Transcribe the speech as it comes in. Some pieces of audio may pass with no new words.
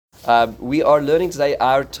We are learning today,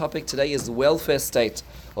 our topic today is welfare state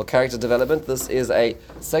or character development. This is a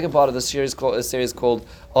second part of the series called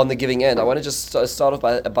On the Giving End. I want to just start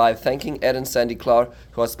off by thanking Ed and Sandy Clark,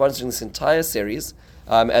 who are sponsoring this entire series,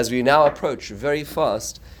 as we now approach very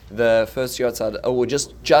fast the first yahrzeit, or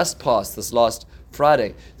just past this last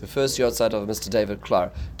Friday, the first yahrzeit of Mr. David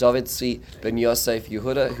Clark, David Tzvi ben Yosef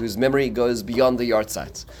Yehuda, whose memory goes beyond the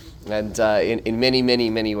yahrzeit. And in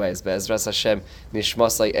many ways, Be'ezras Hashem,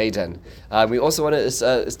 Nishmasai Eden. We also want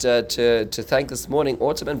to thank this morning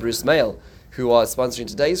Autumn and Bruce Mail, who are sponsoring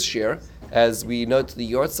today's share, as we note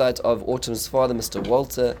the yahrzeit of Autumn's father, Mr.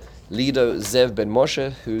 Walter Lido Zev ben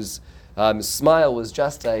Moshe, whose smile was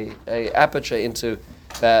just a aperture into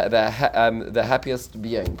the happiest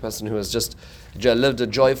being, person who has just lived a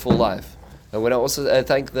joyful life. And we want to also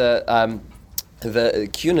thank the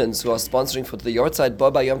Cunans who are sponsoring for the yahrzeit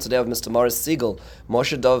Boba Yom today of Mr. Morris Siegel,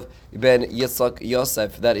 Moshe Dov ben Yitzchak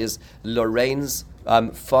Yosef, that is Lorraine's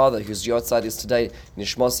father, whose yahrzeit is today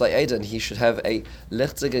Nishmasai Eden. He should have a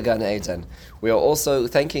Lechtige Gan Eden. We are also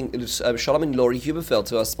thanking Shalom and Lori Huberfeld,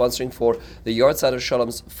 who are sponsoring for the yahrzeit of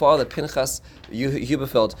Shalom's father, Pinchas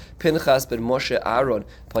Huberfeld, Pinchas ben Moshe Aaron,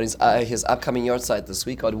 upon his upcoming yahrzeit this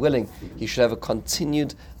week. God willing, he should have a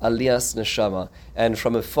continued Aliyas Neshama. And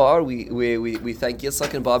from afar, we thank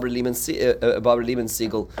Yitzhak and Barbara Lehman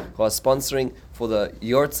Siegel, who are sponsoring for the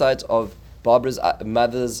yahrzeit of Barbara's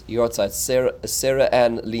mother's yahrzeit, Sarah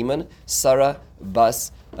Ann Lehman, Sarah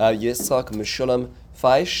Bas Yitzhak Meshulam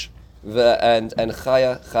Faish, and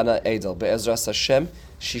Chaya Chana Edel. Be'ezras Hashem,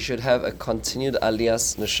 she should have a continued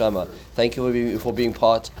Aliyas Neshama. Thank you for being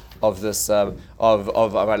part of this of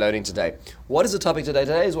our learning today. What is the topic today?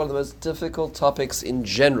 Today is one of the most difficult topics in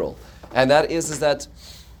general, and that is that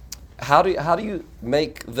how do you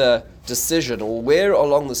make the decision, or where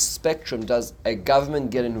along the spectrum does a government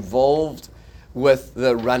get involved with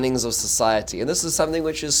the runnings of society? And this is something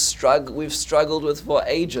which we've struggled with for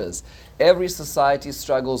ages. Every society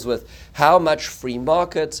struggles with how much free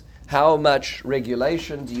market, how much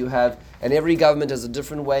regulation do you have, and every government has a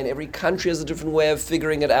different way, and every country has a different way of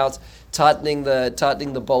figuring it out, tightening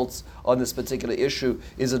the bolts on this particular issue.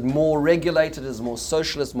 Is it more regulated? Is it more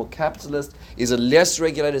socialist, more capitalist? Is it less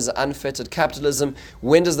regulated? Is it unfettered capitalism?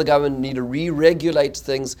 When does the government need to re-regulate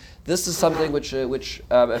things? This is something which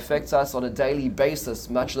affects us on a daily basis.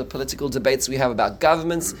 Much of the political debates we have about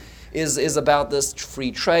governments is about this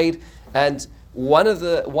free trade, and one of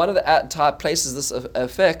the type places this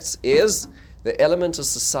affects is the element of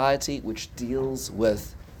society which deals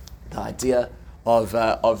with the idea of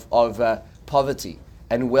poverty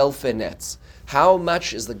and welfare nets. How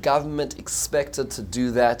much is the government expected to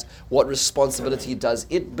do that? What responsibility does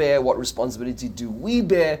it bear? What responsibility do we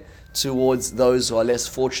bear towards those who are less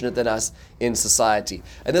fortunate than us in society?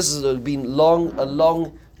 And this has been a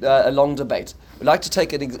long debate. We'd like to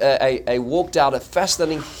take a walk down a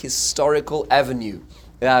fascinating historical avenue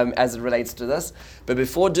as it relates to this. But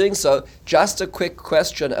before doing so, just a quick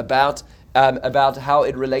question about how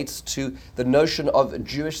it relates to the notion of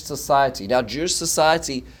Jewish society. Now, Jewish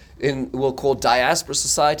society, we'll call diaspora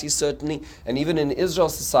society certainly, and even in Israel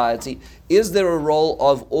society, is there a role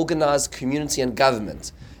of organized community and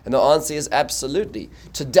government? And the answer is absolutely.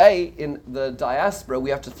 Today, in the diaspora, we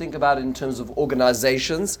have to think about it in terms of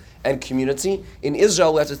organizations and community. In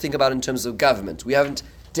Israel, we have to think about it in terms of government. We haven't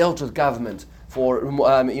dealt with government for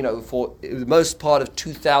the most part of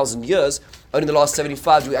 2,000 years. Only in the last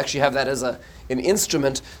 75 do we actually have that as an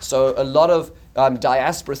instrument. So a lot of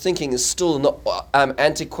diaspora thinking is still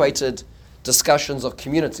antiquated discussions of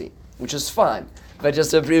community, which is fine. But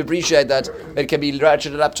just to appreciate that it can be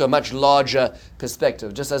ratcheted up to a much larger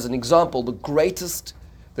perspective. Just as an example, the greatest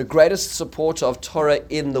supporter of Torah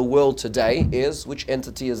in the world today is, which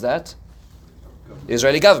entity is that? The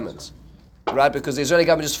Israeli government. Right? Because the Israeli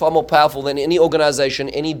government is far more powerful than any organization,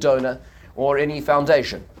 any donor, or any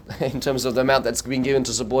foundation in terms of the amount that's being given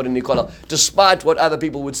to support in Nicola, despite what other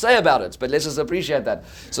people would say about it. But let's just appreciate that.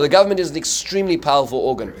 So the government is an extremely powerful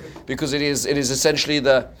organ because it is essentially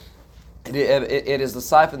it is the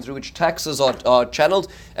siphon through which taxes are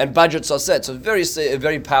channeled and budgets are set. So very,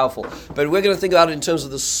 very powerful. But we're going to think about it in terms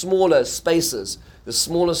of the smaller spaces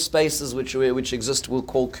which exist. We'll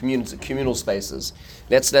call communal spaces.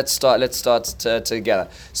 Let's start together.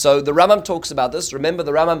 So the Rambam talks about this. Remember,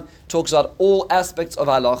 the Rambam talks about all aspects of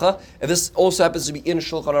halacha, and this also happens to be in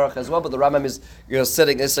Shulchan Aruch as well. But the Rambam is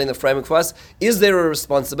setting the framework for us. Is there a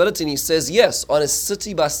responsibility? And he says yes, on a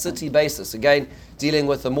city by city basis. Again, dealing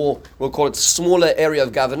with a more, we'll call it, smaller area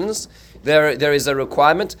of governance. there is a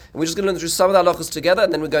requirement. And we're just going to learn through some of the halachas together,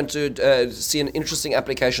 and then we're going to see an interesting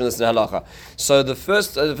application of this in halacha. So the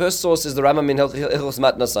first source is the Rambam in Hilchos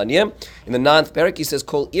Matnas Aniyim. In the 9th parak, he says,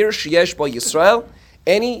 Kol ir sheyesh bo Yisrael,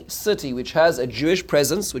 any city which has a Jewish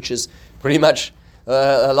presence, which is pretty much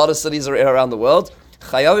a lot of cities around the world,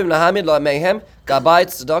 Chayavim lahamid la'meihem gabayit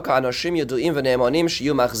tzedakah anoshim yaduim v'ne'emanim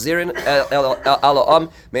shiyu machzirin al ha'am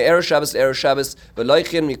me'erev Shabbos le'erev Shabbos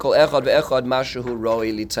v'loichin mikol echad ve'echad mashehu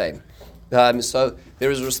roi litein. So there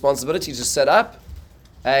is a responsibility to set up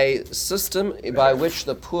a system by which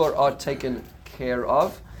the poor are taken care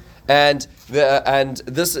of, and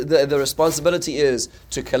the responsibility is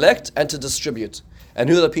to collect and to distribute. And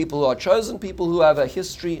who are the people who are chosen? People who have a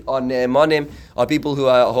history, are ne'emanim, are people who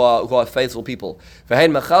are faithful people.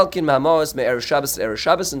 V'hein machalkin ma'amos me'erev Shabbos to erev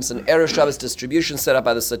Shabbos, and it's an erev Shabbos distribution set up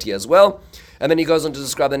by the city as well. And then he goes on to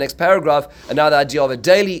describe the next paragraph, another idea of a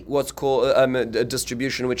daily, what's called a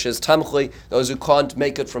distribution, which is tamchui, those who can't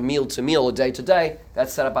make it from meal to meal or day to day,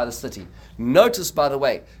 that's set up by the city. Notice, by the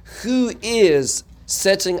way, who is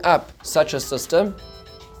setting up such a system?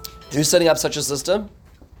 Who's setting up such a system?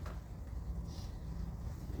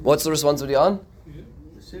 What's the responsibility on?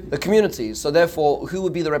 The community. So therefore, who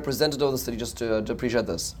would be the representative of the city, just to appreciate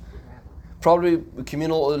this? Probably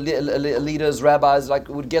communal leaders, rabbis,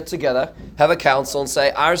 would get together, have a council and say,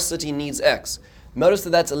 our city needs X. Notice that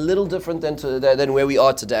that's a little different than where we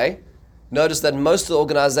are today. Notice that most of the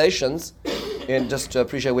organizations, and just to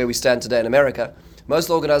appreciate where we stand today in America, most of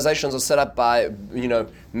the organizations are set up by,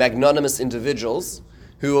 magnanimous individuals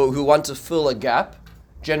who want to fill a gap,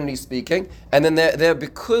 generally speaking, and then they're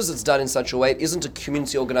because it's done in such a way, it isn't a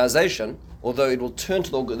community organization, although it will turn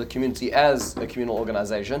to the community as a communal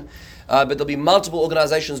organization, but there'll be multiple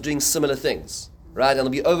organizations doing similar things, right? And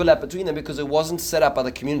there'll be overlap between them because it wasn't set up by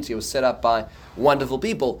the community, it was set up by wonderful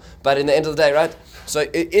people. But in the end of the day, right? So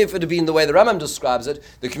if it had been the way the Rambam describes it,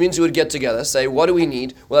 the community would get together, say, what do we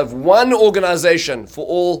need? We'll have one organization for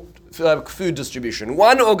all food distribution,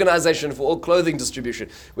 one organization for all clothing distribution,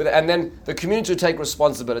 and then the community will take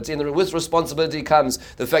responsibility, and with responsibility comes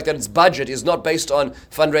the fact that its budget is not based on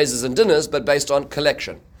fundraisers and dinners, but based on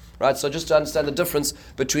collection, right? So just to understand the difference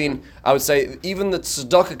between, I would say, even the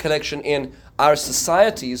tzedakah collection in our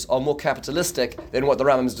societies are more capitalistic than what the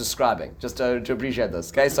Rambam is describing, just to appreciate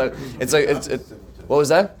this, okay? So what was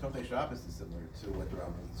that?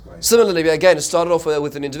 Similarly, again, it started off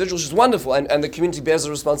with an individual, which is wonderful, and the community bears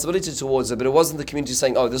a responsibility towards it, but it wasn't the community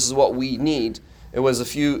saying, oh, this is what we need. It was a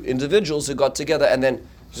few individuals who got together and then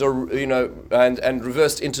and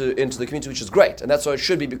reversed into the community, which is great. And that's how it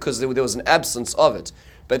should be, because there was an absence of it.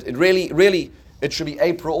 But it really, it should be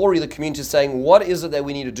a priori the community saying, what is it that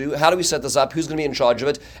we need to do? How do we set this up? Who's going to be in charge of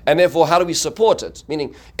it? And therefore, how do we support it?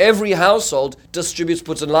 Meaning, every household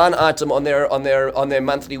puts a line item on their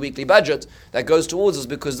monthly, weekly budget that goes towards us,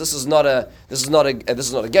 because this is not a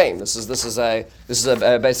game. This is a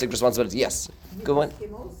basic responsibility. Yes, go on.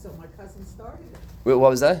 Also, my cousin started it. What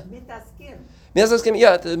was that? Mitzvah,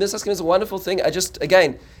 yeah, the mitzvah is a wonderful thing.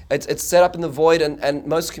 It's set up in the void, and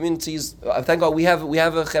most communities, thank God, we have a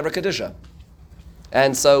Chevra Kadisha.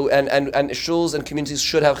 And so, and shuls and communities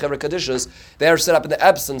should have Chevra Kadishas. They are set up in the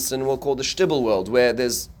absence in what we'll call the Shtibel world, where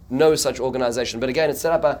there's no such organization. But again, it's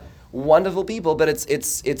set up by wonderful people, but it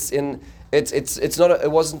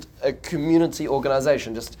wasn't a community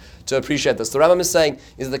organization. Just to appreciate this, the Rambam is saying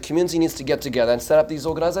is the community needs to get together and set up these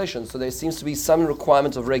organizations. So there seems to be some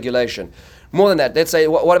requirement of regulation. More than that, let's say,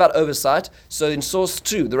 what about oversight? So in source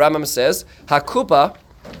 2, the Rambam says, Hakupa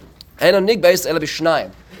and a nigbeis ela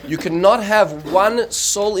b'shnayim. You cannot have one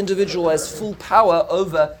sole individual who has full power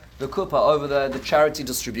over the kuppah, over the charity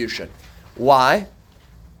distribution. Why?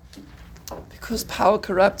 Because power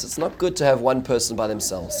corrupts. It's not good to have one person by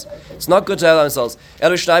themselves. It's not good to have themselves. You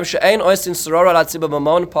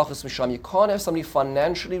can't have somebody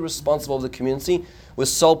financially responsible of the community with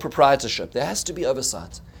sole proprietorship. There has to be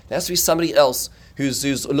oversight. There has to be somebody else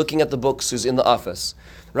who's looking at the books, who's in the office.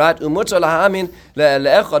 Right? And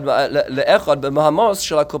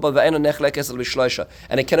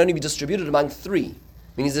it can only be distributed among 3.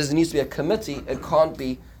 Meaning there needs to be a committee. It can't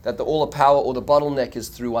be that all the power or the bottleneck is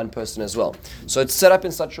through one person as well. So it's set up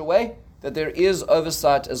in such a way that there is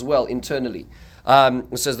oversight as well internally.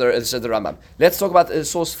 Says the Rambam. Let's talk about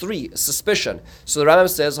source 3, suspicion. So the Rambam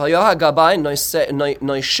says, so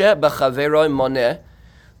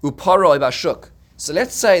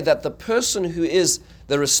let's say that the person who is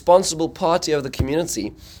the responsible party of the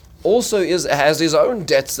community also has his own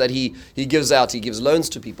debts that he gives out. He gives loans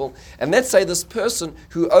to people. And let's say this person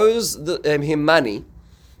who owes him money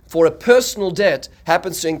for a personal debt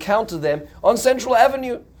happens to encounter them on Central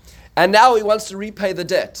Avenue. And now he wants to repay the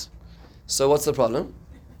debt. So what's the problem?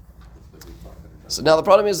 So now the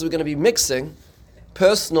problem is we're going to be mixing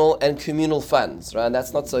personal and communal funds, right? And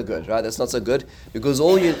that's not so good, right? That's not so good because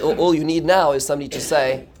all you need now is somebody to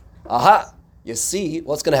say, aha, you see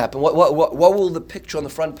what's going to happen. What will the picture on the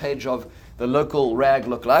front page of the local rag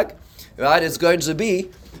look like? Right? It's going to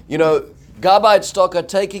be, Gabite stocker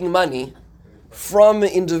taking money from an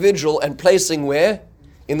individual and placing where?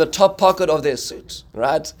 In the top pocket of their suit,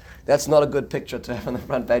 right? That's not a good picture to have on the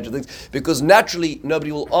front page of things because naturally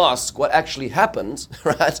nobody will ask what actually happened,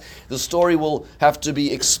 right? The story will have to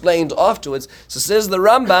be explained afterwards. So says the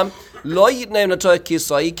Rambam, Lo yitneim l'Torah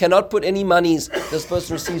kisai, he cannot put any monies this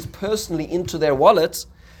person receives personally into their wallet.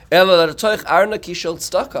 Ela l'Torah arna kishel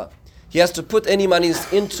tzedakah. He has to put any monies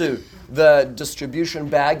into the distribution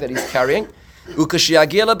bag that he's carrying. And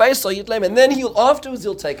then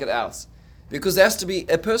he'll take it out. Because there has to be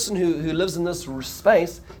a person who lives in this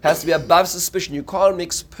space has to be above suspicion. You can't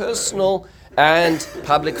mix personal and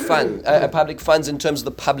public funds in terms of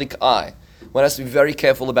the public eye. One has to be very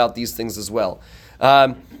careful about these things as well.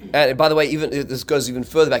 And by the way, even this goes even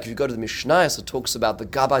further back. If you go to the Mishnah, it talks about the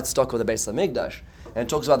Gabite stock of the Beis Hamikdash, and it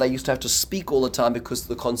talks about they used to have to speak all the time because of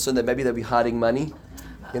the concern that maybe they'll be hiding money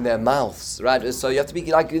in their mouths, right? So you have to be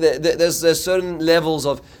like there's certain levels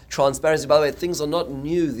of transparency. By the way, things are not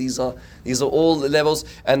new. These are all the levels,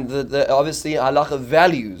 and the obviously halacha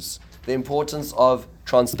values the importance of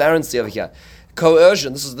transparency over here.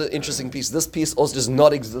 Coercion. This is the interesting piece. This piece also does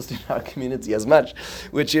not exist in our community as much,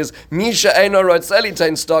 which is Misha Eino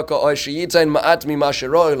Rotzelitain Staka Oishiyitain Ma'at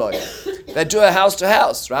Mimashiroiloi. They do a house to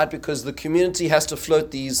house, right? Because the community has to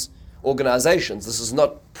float these organizations. This is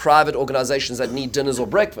not private organizations that need dinners or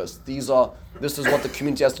breakfast. This is what the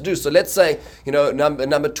community has to do. So let's say,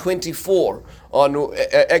 number 24 on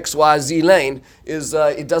XYZ lane is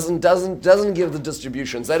it doesn't give the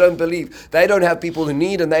distributions. They don't believe. They don't have people who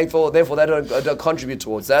need, and therefore they don't contribute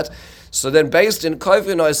towards that. So then, based in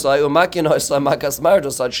Koifin Oisai Umakin Oisai Makas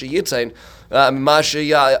Maridosad Shiyitain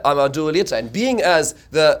Mashiya Amadu Litain, being as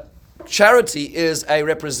the charity is a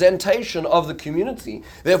representation of the community.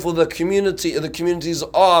 Therefore, the community's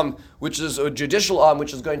arm, which is a judicial arm,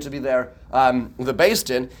 which is going to be there, the based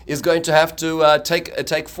in, is going to have to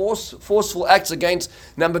take forceful acts against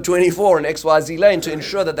number 24 in XYZ lane to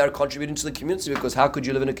ensure that they're contributing to the community. Because how could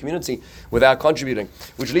you live in a community without contributing?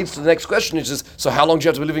 Which leads to the next question, which is: so how long do you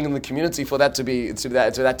have to be living in the community for that to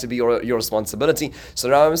be your responsibility? So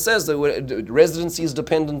the Rambam says that residency is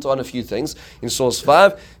dependent on a few things. In source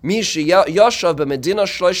 5, Mishi Yashav b'Medina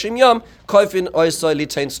shloshim yom koifin oisai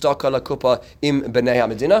litain staka lakupa im b'nei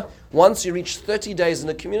HaMedina. Once you reach 30 days in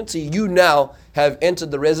the community, you now have entered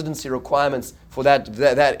the residency requirements for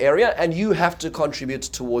that area, and you have to contribute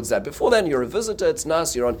towards that. Before then, you're a visitor. It's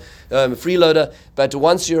nice. You're on freeloader. But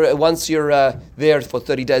once you're there for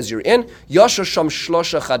 30 days, you're in. Yasha sham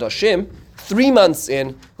shlosha chadashim. 3 months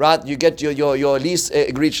in, right? You get your lease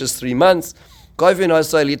reaches 3 months. Then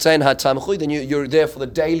you're there for the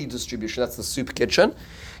daily distribution. That's the soup kitchen.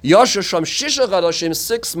 Yasha sham shisha chadashim,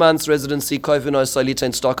 6 months residency. Then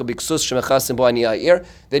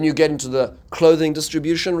you get into the clothing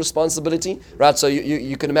distribution responsibility, right? So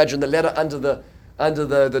you can imagine the letter under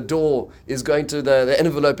the door is going to the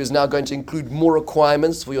envelope is now going to include more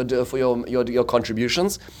requirements for your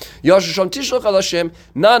contributions. Yasha sham tisha chadashim,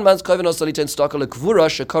 9 months.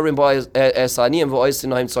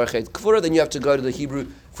 Then you have to go to the Hebrew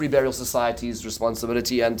Free Burial Society's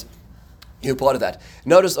responsibility, and you're part of that.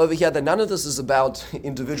 Notice over here that none of this is about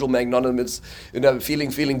individual magnanimous,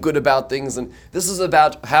 feeling good about things, and this is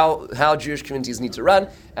about how Jewish communities need to run.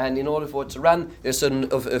 And in order for it to run, there's certain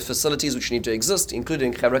facilities which need to exist,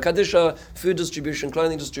 including Chevra Kadisha, food distribution,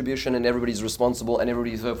 clothing distribution, and everybody's responsible, and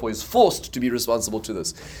everybody therefore is forced to be responsible to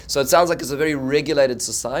this. So it sounds like it's a very regulated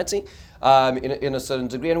society in a certain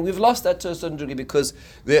degree, and we've lost that to a certain degree because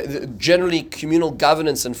generally communal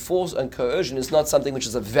governance and force and coercion is not something which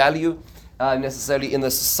is a value necessarily in the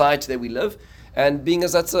society that we live, and being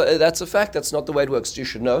as that's a fact, that's not the way it works. You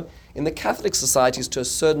should know, in the Catholic societies, to a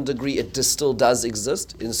certain degree, it still does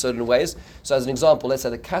exist in certain ways. So, as an example, let's say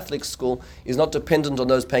the Catholic school is not dependent on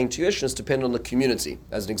those paying tuition; it's dependent on the community.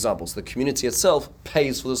 As an example, so the community itself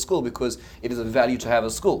pays for the school because it is a value to have a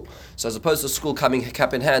school. So, as opposed to school coming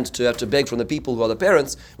cap in hand to have to beg from the people who are the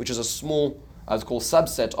parents, which is a small, I would call,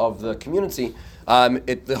 subset of the community.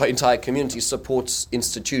 The entire community supports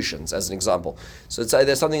institutions, as an example. So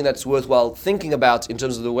there's something that's worthwhile thinking about in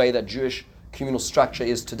terms of the way that Jewish communal structure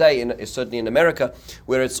is today, certainly in America,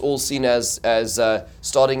 where it's all seen as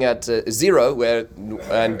starting at zero,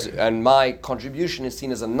 and my contribution is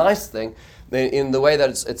seen as a nice thing. in the way that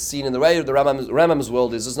it's seen in the way of the Rambam's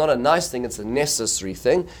world is it's not a nice thing, it's a necessary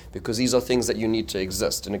thing, because these are things that you need to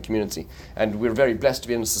exist in a community. And we're very blessed to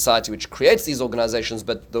be in a society which creates these organizations,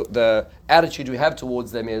 but the attitude we have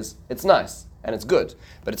towards them is it's nice and it's good,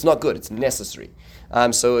 but it's not good, it's necessary.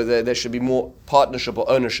 So there should be more partnership or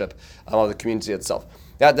ownership of the community itself.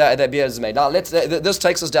 That beer is made. Now, this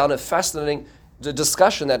takes us down a fascinating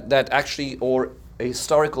discussion that actually, or a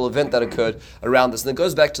historical event that occurred around this, and it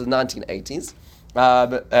goes back to the 1980s,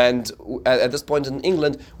 and at this point in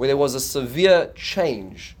England, where there was a severe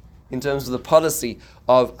change in terms of the policy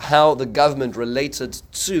of how the government related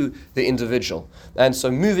to the individual. And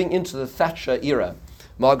so moving into the Thatcher era,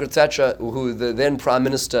 Margaret Thatcher, who the then Prime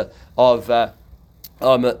Minister of the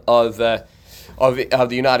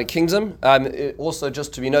United Kingdom, also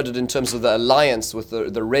just to be noted in terms of the alliance with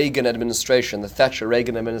the Reagan administration, the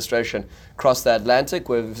Thatcher-Reagan administration across the Atlantic,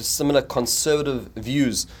 with similar conservative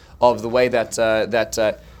views of the way that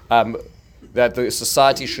the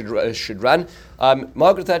society should run.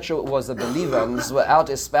 Margaret Thatcher was a believer, and we're out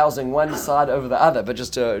espousing one side over the other. But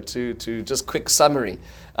just to just quick summary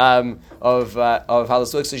of how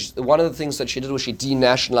this works. So one of the things that she did was she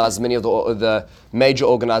denationalized many of the major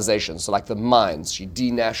organizations. So like the mines, she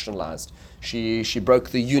denationalized. She broke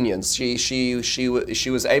the unions. She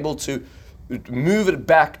was able to move it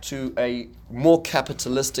back to a more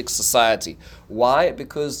capitalistic society. Why?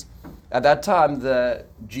 Because at that time, the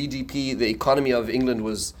GDP, the economy of England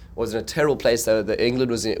was in a terrible place.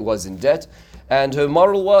 England was in debt, and her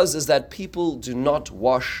moral is that people do not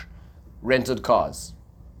wash rented cars.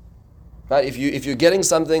 Right? If you're getting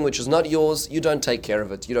something which is not yours, you don't take care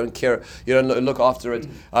of it. You don't care. You don't look after it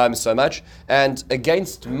so much. And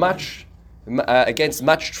against much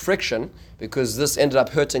friction, because this ended up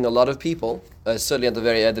hurting a lot of people. Certainly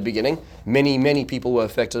at the beginning, many people were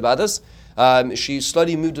affected by this. She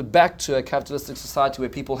slowly moved it back to a capitalistic society where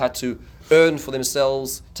people had to earn for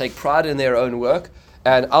themselves, take pride in their own work,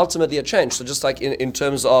 and ultimately a change. So just like in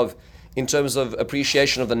terms of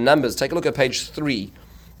appreciation of the numbers, take a look at page 3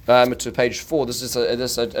 to page 4. This is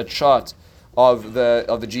a chart of the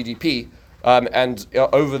GDP, and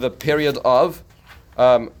over the period of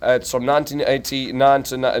it's from 1989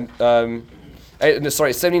 to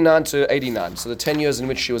 79 to 89. So the 10 years in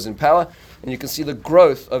which she was in power. And you can see the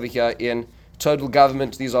growth over here in total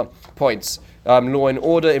government. These are points. Law and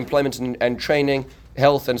order, employment and training,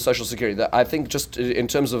 health and social security. I think just in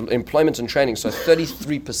terms of employment and training, so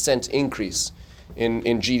 33% increase in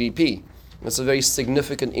GDP. That's a very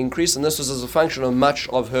significant increase, and this was as a function of much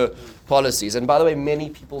of her policies. And by the way, many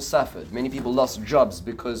people suffered. Many people lost jobs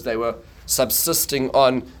because they were subsisting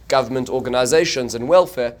on government organizations and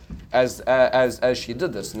welfare as she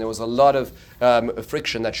did this, and there was a lot of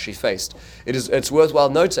friction that she faced. It's worthwhile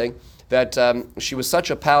noting that she was such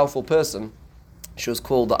a powerful person. She was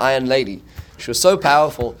called the Iron Lady. She was so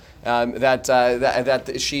powerful that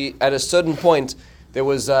she, at a certain point, she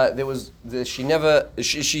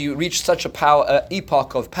reached such a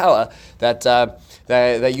epoch of power that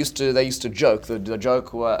they used to joke. The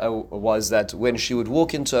joke was that when she would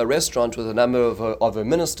walk into a restaurant with a number of her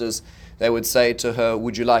ministers, they would say to her,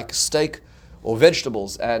 "Would you like steak or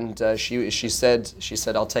vegetables?" And she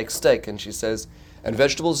said, "I'll take steak." And she says, "And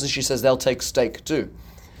vegetables?" And she says, "They'll take steak too."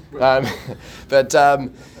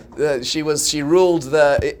 She ruled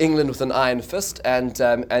England with an iron fist,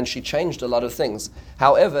 and she changed a lot of things.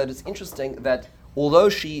 However, it's interesting that although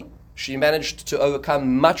she managed to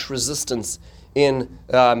overcome much resistance in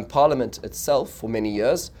Parliament itself for many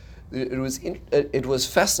years, it was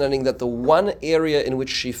fascinating that the one area in which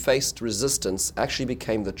she faced resistance actually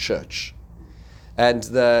became the church, and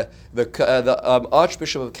the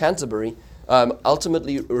Archbishop of Canterbury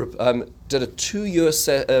ultimately did a 2-year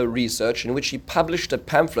research in which he published a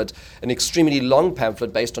pamphlet, an extremely long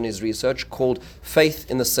pamphlet based on his research called Faith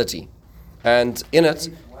in the City. And in it,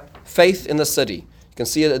 Faith in the City. You can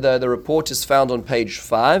see the report is found on page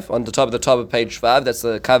 5, on the top of page 5. That's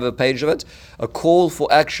the cover page of it. A call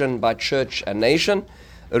for action by church and nation.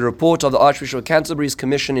 A report of the Archbishop of Canterbury's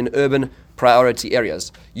Commission in Urban Priority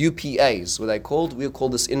Areas. UPAs, what they called. We'll call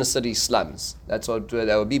this inner city slums. That's what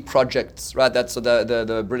there would be projects, right? That's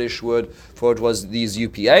the British word for it was these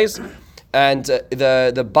UPAs. And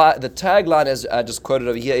the tagline, as I just quoted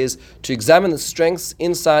over here, is to examine the strengths,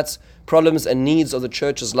 insights, problems, and needs of the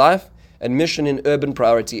church's life and mission in urban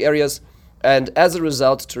priority areas, and as a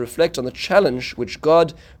result to reflect on the challenge which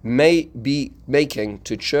God may be making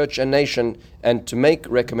to church and nation, and to make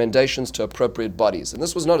recommendations to appropriate bodies. And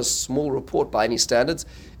this was not a small report by any standards.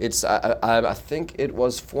 It's I think it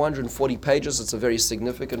was 440 pages. It's a very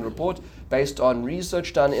significant report based on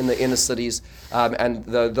research done in the inner cities and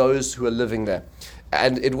those who are living there.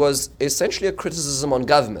 And it was essentially a criticism on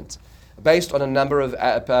government, based on a number of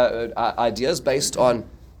ideas, based on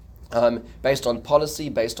policy,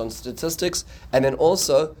 based on statistics, and then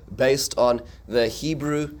also based on the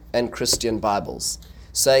Hebrew and Christian Bibles,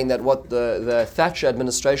 saying that what the Thatcher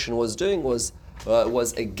administration was doing was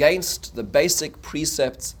against the basic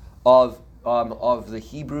precepts of the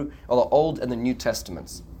Hebrew, or the Old and the New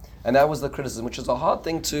Testaments. And that was the criticism, which is a hard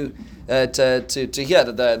thing to hear,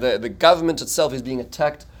 that the government itself is being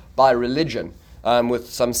attacked by religion with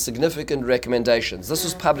some significant recommendations. This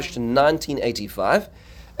was published in 1985,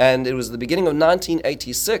 and it was the beginning of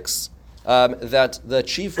 1986 that the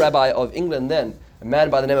chief rabbi of England then, a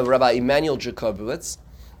man by the name of Rabbi Emanuel Jacobowitz,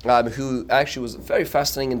 who actually was a very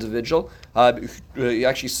fascinating individual. He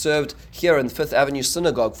actually served here in the Fifth Avenue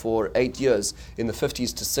Synagogue for 8 years in the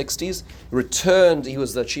 50s to 60s. Returned, he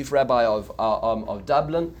was the chief rabbi of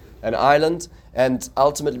Dublin and Ireland, and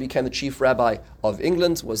ultimately became the chief rabbi of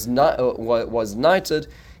England, was knighted.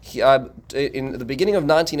 He, in the beginning of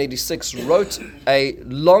 1986, wrote a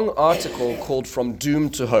long article called From Doom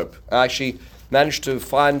to Hope. I actually managed to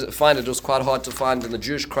find it. It was quite hard to find in the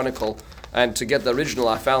Jewish Chronicle, and to get the original,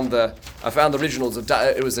 I found the original.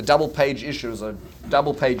 It was a double-page issue. It was a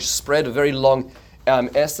double-page spread, a very long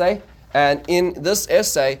essay. And in this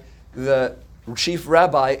essay, the chief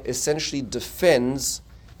rabbi essentially defends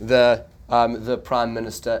the prime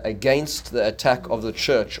minister against the attack of the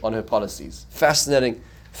church on her policies. Fascinating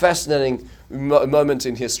moment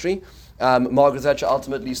in history. Margaret Thatcher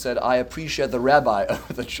ultimately said, "I appreciate the rabbi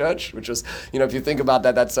of the church," which was, if you think about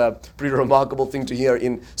that, that's a pretty remarkable thing to hear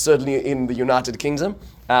certainly in the United Kingdom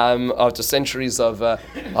after centuries of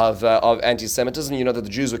anti-Semitism. You know that the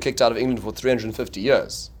Jews were kicked out of England for 350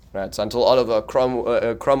 years, right? So until Oliver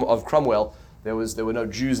Cromwell, there were no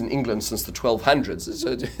Jews in England since the 1200s.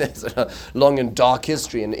 It's a long and dark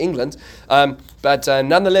history in England. But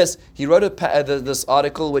nonetheless, he wrote this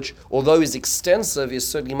article, which, although is extensive, is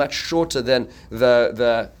certainly much shorter than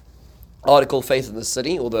the article Faith in the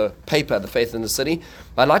City, or the paper The Faith in the City.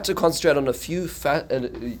 I'd like to concentrate on a few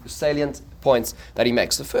salient points that he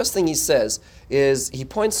makes. The first thing he says is he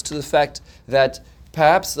points to the fact that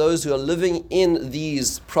perhaps those who are living in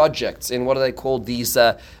these projects, in what are they called, these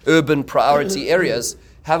urban priority areas,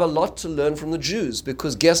 have a lot to learn from the Jews.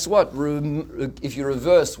 Because guess what? If you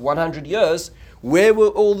reverse 100 years, where were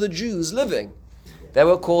all the Jews living? They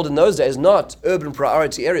were called in those days not urban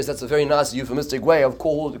priority areas. That's a very nice euphemistic way of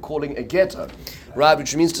calling a ghetto, right?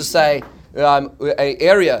 Which means to say an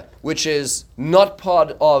area which is not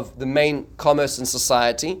part of the main commerce in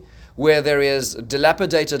society, where there is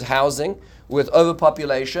dilapidated housing, with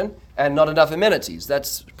overpopulation and not enough amenities.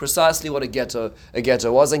 That's precisely what a ghetto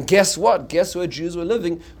was. And guess what? Guess where Jews were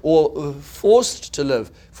living, or forced to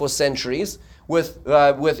live for centuries, with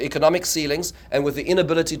economic ceilings and with the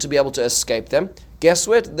inability to be able to escape them. Guess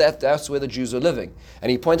what? That's where the Jews were living.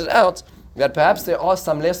 And he pointed out that perhaps there are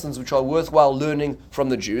some lessons which are worthwhile learning from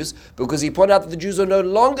the Jews, because he pointed out that the Jews are no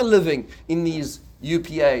longer living in these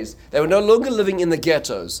UPAs. They were no longer living in the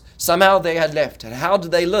ghettos. Somehow they had left. And how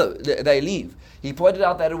did they leave? He pointed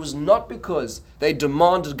out that it was not because they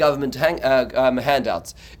demanded government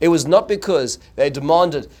handouts. It was not because they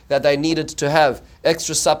demanded that they needed to have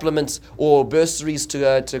extra supplements or bursaries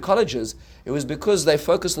to colleges. It was because they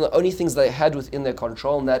focused on the only things they had within their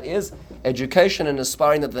control, and that is education, and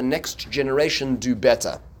aspiring that the next generation do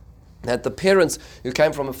better. That the parents who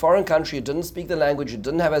came from a foreign country, who didn't speak the language, who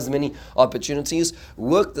didn't have as many opportunities,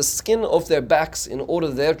 worked the skin off their backs in order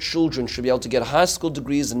their children should be able to get high school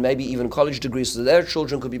degrees and maybe even college degrees, so their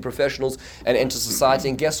children could be professionals and enter society.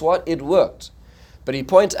 And guess what? It worked. But he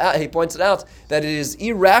pointed out that it is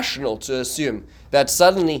irrational to assume that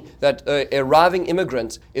suddenly that arriving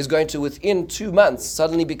immigrant is going to, within 2 months,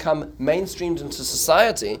 suddenly become mainstreamed into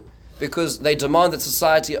society, because they demand that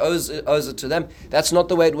society owes it to them. That's not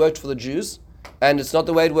the way it worked for the Jews, and it's not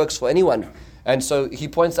the way it works for anyone. And so he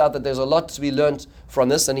points out that there's a lot to be learned from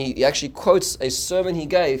this, and he actually quotes a sermon he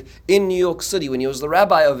gave in New York City when he was the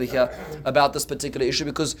rabbi over here about this particular issue,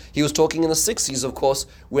 because he was talking in the 60s, of course,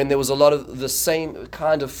 when there was a lot of the same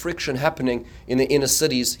kind of friction happening in the inner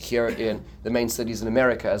cities here in the main cities in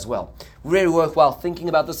America as well. Really worthwhile thinking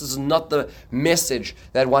about this. This is not the message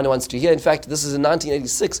that one wants to hear. In fact, this is in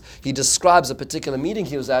 1986. He describes a particular meeting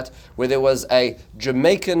he was at where there was a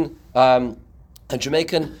Jamaican a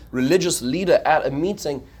Jamaican religious leader at a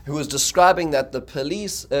meeting who was describing that the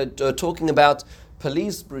police, talking about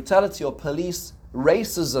police brutality or police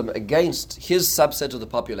racism against his subset of the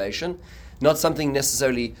population, not something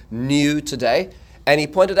necessarily new today. And he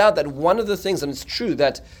pointed out that one of the things, and it's true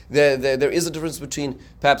that there is a difference between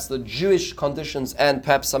perhaps the Jewish conditions and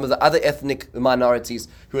perhaps some of the other ethnic minorities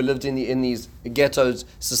who lived in these ghettos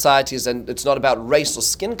societies, and it's not about race or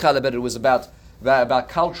skin color, but it was about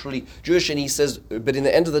culturally Jewish. And he says, but in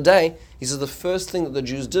the end of the day, he says the first thing that the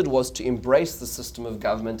Jews did was to embrace the system of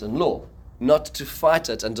government and law, not to fight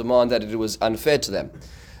it and demand that it was unfair to them.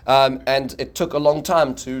 And it took a long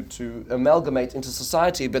time to amalgamate into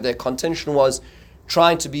society, but their contention was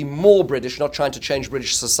trying to be more British, not trying to change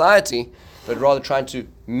British society, but rather trying to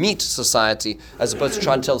meet society, as opposed to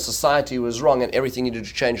trying to tell society was wrong and everything needed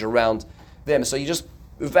to change around them. So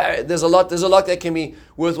there's a lot that can be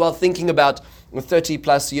worthwhile thinking about 30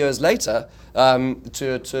 plus years later.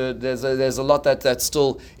 There's a lot that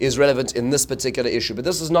still is relevant in this particular issue. But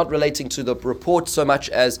this is not relating to the report so much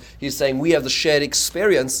as he's saying we have the shared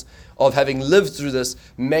experience of having lived through this.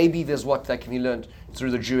 Maybe there's what that can be learned through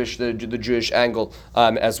the Jewish angle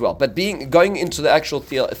as well. But going into the actual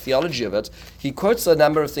theology of it, he quotes a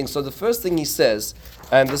number of things. So the first thing he says,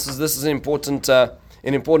 and this is an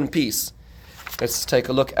important piece. Let's take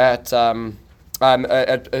a look at on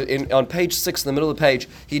page 6, in the middle of the page.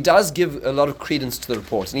 He does give a lot of credence to the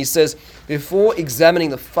report, and he says, before examining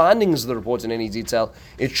the findings of the report in any detail,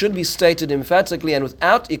 it should be stated emphatically and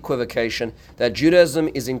without equivocation that Judaism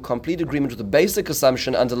is in complete agreement with the basic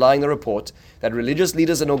assumption underlying the report that religious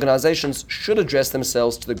leaders and organizations should address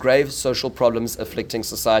themselves to the grave social problems afflicting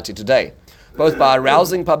society today, both by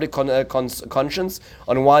arousing public conscience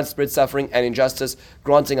on widespread suffering and injustice,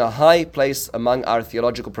 granting a high place among our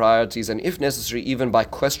theological priorities, and if necessary, even by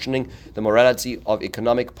questioning the morality of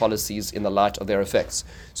economic policies in the light of their effects.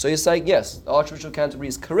 So he's saying, yes, the Archbishop of Canterbury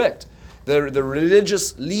is correct. The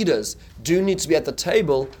religious leaders do need to be at the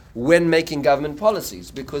table when making government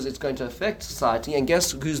policies, because it's going to affect society, and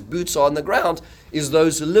guess whose boots are on the ground is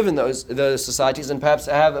those who live in those societies and perhaps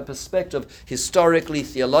have a perspective historically,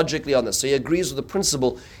 theologically on this. So he agrees with the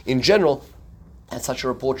principle in general that such a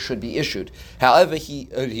report should be issued. However, he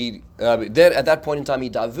then at that point in time he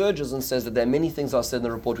diverges and says that there are many things that are said in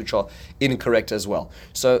the report which are incorrect as well.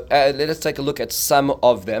 So let us take a look at some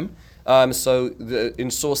of them. In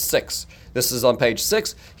source 6, this is on page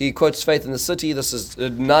 6, he quotes Faith in the City. This is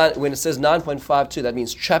 9, when it says 9.52, that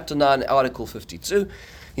means chapter 9, article 52.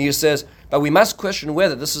 He says, but we must question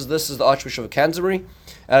whether, this is the Archbishop of Canterbury,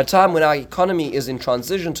 at a time when our economy is in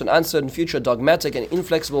transition to an uncertain future, dogmatic and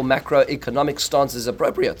inflexible macroeconomic stance is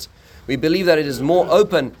appropriate. We believe that it is a more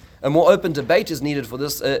open debate is needed for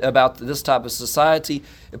this about this type of society.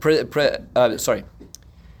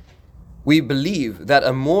 We believe that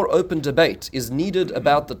a more open debate is needed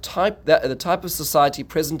about the type of society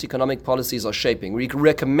present economic policies are shaping. We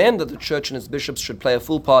recommend that the Church and its bishops should play a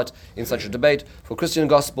full part in such a debate, for Christian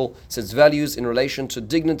gospel sets values in relation to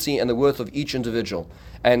dignity and the worth of each individual,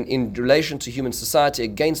 and in relation to human society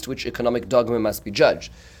against which economic dogma must be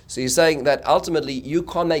judged. So he's saying that ultimately you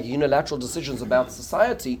can't make unilateral decisions about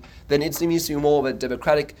society, then it seems to be more of a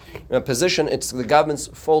democratic position. It's the government's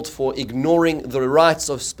fault for ignoring the rights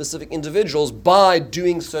of specific individuals by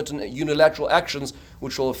doing certain unilateral actions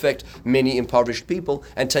which will affect many impoverished people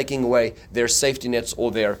and taking away their safety nets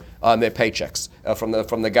or their paychecks from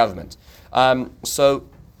the government.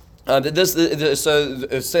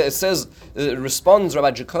 Responds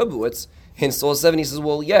Rabbi Jacobowitz in source 7. He says,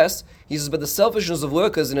 well, yes. He says, but the selfishness of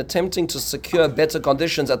workers in attempting to secure better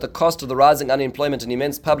conditions at the cost of the rising unemployment and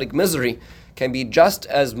immense public misery can be just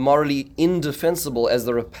as morally indefensible as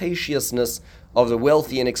the rapaciousness of the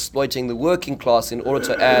wealthy in exploiting the working class in order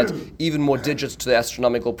to add even more digits to their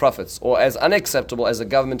astronomical profits, or as unacceptable as a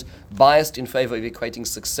government biased in favor of equating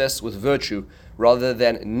success with virtue rather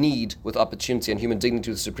than need with opportunity and human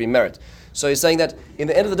dignity with supreme merit. So he's saying that in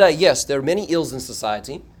the end of the day, yes, there are many ills in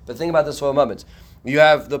society, but think about this for a moment. You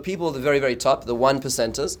have the people at the very, very top, the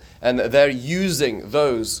 1%ers, and they're using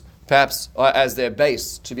those perhaps as their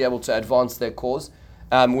base to be able to advance their cause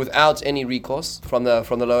without any recourse from the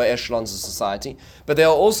lower echelons of society. But there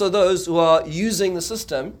are also those who are using the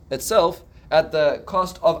system itself at the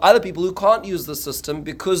cost of other people who can't use the system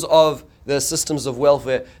because of the systems of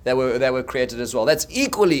welfare that were created as well. That's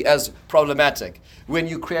equally as problematic when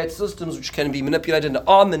you create systems which can be manipulated and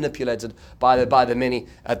are manipulated by the many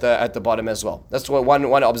at the bottom as well. That's one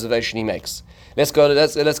observation he makes. Let's go a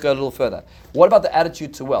little further. What about the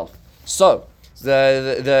attitude to wealth? So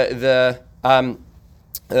the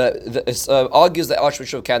argues the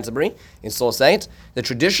Archbishop of Canterbury in Source 8, the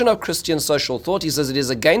tradition of Christian social thought, he says, it is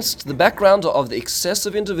against the background of the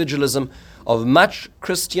excessive individualism of much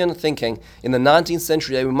Christian thinking in the 19th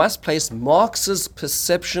century that we must place Marx's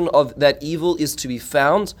perception of that evil is to be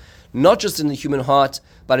found not just in the human heart,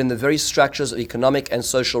 but in the very structures of economic and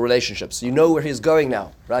social relationships. You know where he's going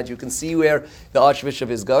now, right? You can see where the Archbishop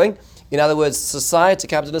is going. In other words, society,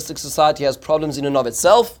 capitalistic society, has problems in and of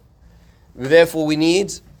itself. Therefore, we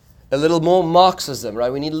need a little more Marxism, right?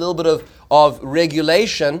 We need a little bit of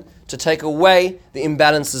regulation to take away the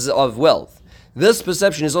imbalances of wealth. This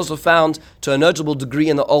perception is also found to a notable degree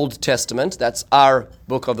in the Old Testament. That's our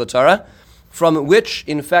book of the Torah, from which,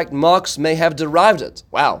 in fact, Marx may have derived it.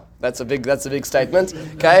 Wow, that's a big statement.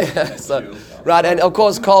 Okay, so, right, and of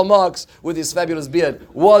course, Karl Marx, with his fabulous beard,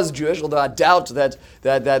 was Jewish. Although I doubt that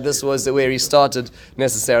this was where he started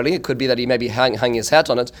necessarily. It could be that he maybe hung his hat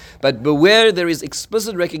on it. But where there is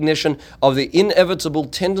explicit recognition of the inevitable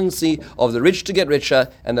tendency of the rich to get richer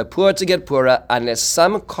and the poor to get poorer, unless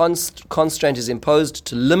some constraint is imposed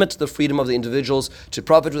to limit the freedom of the individuals to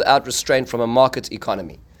profit without restraint from a market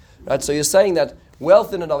economy. Right, so you're saying that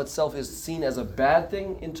wealth in and of itself is seen as a bad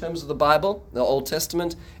thing in terms of the Bible, the Old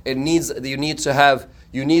Testament. You need to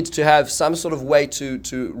have some sort of way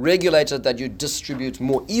to regulate it, that you distribute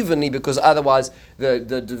more evenly, because otherwise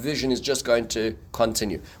the division is just going to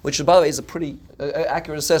continue. Which, by the way, is a pretty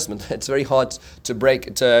accurate assessment. It's very hard to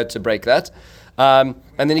break that. And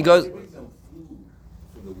then he goes.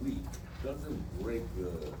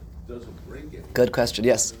 Good question.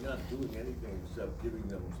 Yes.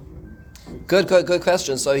 Good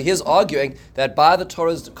question. So he's arguing that by the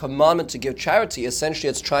Torah's commandment to give charity, essentially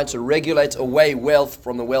it's trying to regulate away wealth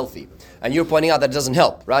from the wealthy. And you're pointing out that it doesn't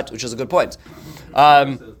help, right? Which is a good point.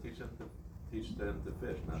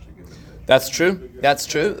 That's true.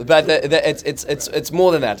 But it's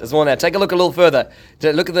more than that. It's more than that. Take a look a little further.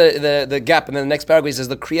 Look at the gap, and then the next paragraph he says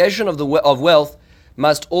the creation of wealth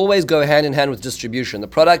must always go hand in hand with distribution. The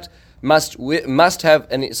product must have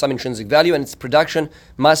some intrinsic value, and its production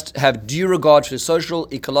must have due regard to social,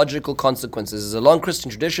 ecological consequences. It's a long Christian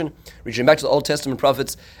tradition, reaching back to the Old Testament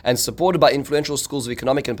prophets, and supported by influential schools of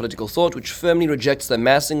economic and political thought, which firmly rejects the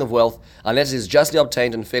amassing of wealth unless it is justly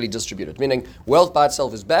obtained and fairly distributed. Meaning, wealth by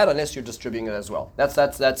itself is bad unless you're distributing it as well.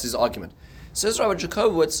 That's his argument. Says Rabbi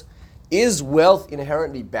Jacobowitz, is wealth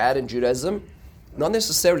inherently bad in Judaism? Not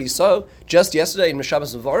necessarily so. Just yesterday in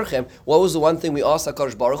Meshabas Mevorachim, what was the one thing we asked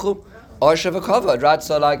HaKadosh Baruch Hu? Oisha v'kavod, right?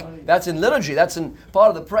 So that's in liturgy, that's in part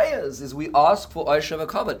of the prayers, is we ask for Oisha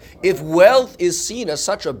v'kavod. If wealth is seen as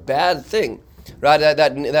such a bad thing, right,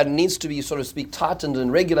 that needs to be, so to speak, tightened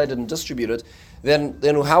and regulated and distributed, then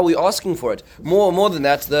how are we asking for it? More than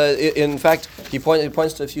that, in fact, he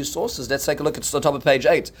points to a few sources. Let's take a look at the top of page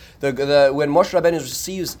 8. When Moshe Rabbeinu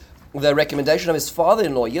receives the recommendation of his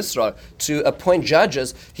father-in-law Yisro to appoint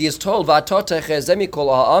judges, he is told, so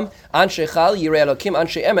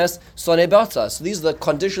these are the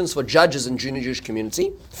conditions for judges in Jewish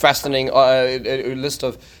community. Fascinating list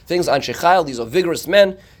of things. Anshe Chayil, these are vigorous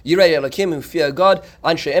men, Yirei Elokim, who fear God,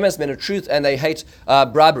 Anshe Emes, men of truth, and they hate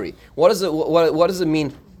bribery. What does it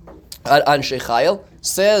mean? Anshe Chayil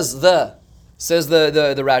says the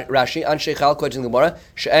Rashi, Anshe Chayil, quoting the Gemara,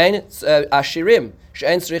 She'ein Ashirim.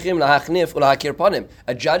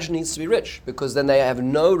 A judge needs to be rich, because then they have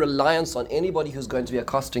no reliance on anybody who's going to be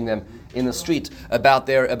accosting them in the street about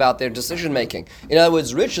their decision making. In other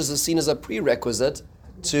words, riches is seen as a prerequisite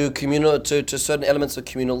to certain elements of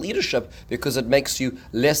communal leadership, because it makes you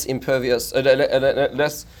less impervious,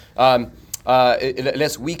 less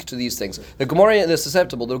weak to these things. The Gemara, they're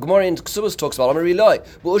susceptible. The Gemara in Ksubas talks about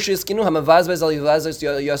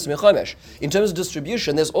in terms of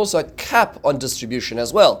distribution, there's also a cap on distribution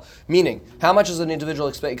as well. Meaning, how much is an individual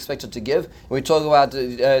expected to give? When we talk about,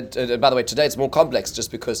 by the way, today it's more complex, just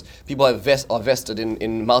because people are vested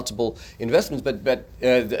in multiple investments. But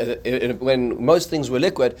when most things were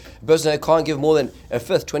liquid, a person can't give more than a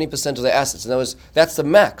fifth, 20% of their assets. In other words, that's the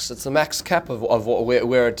max. That's the max cap of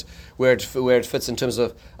where it fits in terms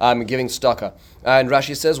of giving tzedakah. And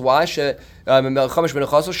Rashi says, why?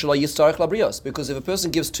 Because if a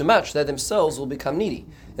person gives too much, they themselves will become needy.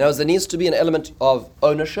 Now, there needs to be an element of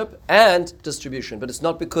ownership and distribution, but it's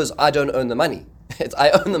not because I don't own the money. I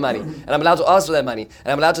own the money, and I'm allowed to ask for that money,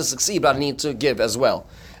 and I'm allowed to succeed, but I need to give as well.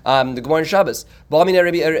 The Gemara in Shabbos, Rabbi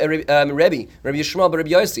Yishmael, Rabbi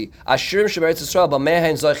Yossi, Ashirim Sheberetz Yisrael,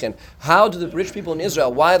 B'mehein Zochen. How do the rich people in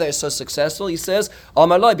Israel, why are they so successful? He says,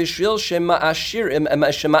 Amalai B'shvil Shema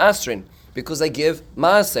Ashirim Shema Asrin, because they give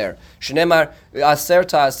maaser. Shneimar aser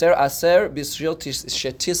ta'aser aser b'shvil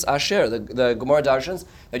shetis asher. The Gemara darshans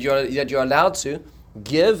that you're allowed to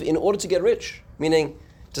give in order to get rich. Meaning,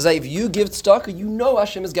 to say if you give tzedakah, you know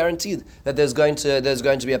Hashem is guaranteed that there's going to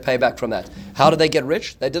be a payback from that. How did they get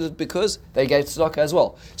rich? They did it because they gave tzedakah as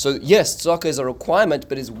well. So yes, tzedakah is a requirement,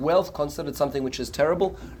 but is wealth considered something which is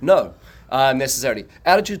terrible? No, necessarily.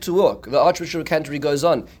 Attitude to work. The Archbishop of Canterbury goes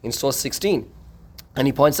on in source 16. And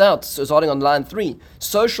he points out, so starting on line 3,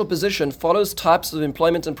 social position follows types of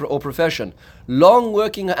employment or profession. Long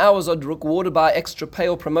working hours are rewarded by extra pay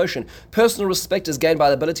or promotion. Personal respect is gained by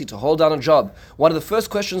the ability to hold down a job. One of the first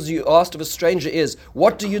questions you asked of a stranger is,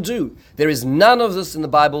 what do you do? There is none of this in the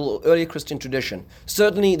Bible or early Christian tradition.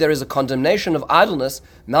 Certainly there is a condemnation of idleness.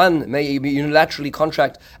 None may unilaterally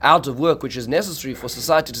contract out of work which is necessary for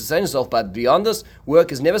society to sustain itself, but beyond this,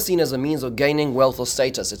 work is never seen as a means of gaining wealth or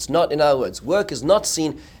status. It's not, in other words, work is not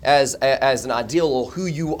seen as an ideal or who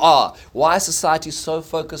you are. Why is society so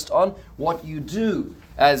focused on what you do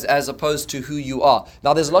as opposed to who you are?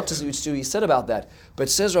 Now there's a lot to be said about that, but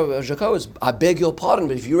says Rav Jacob, I beg your pardon,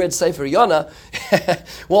 but if you read Sefer Yonah,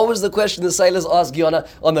 what was the question the sailors asked Yonah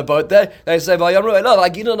on the boat there? They say, the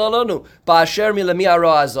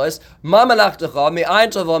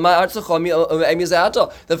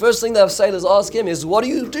first thing the sailors ask him is, what do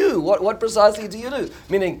you do? What precisely do you do?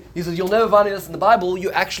 Meaning, he says, you'll never find this in the Bible.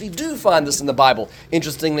 You actually do find this in the Bible,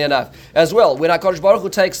 interestingly enough. As well, when HaKadosh Baruch Hu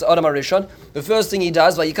takes Adam HaRishon, the first thing he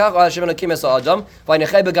does, what?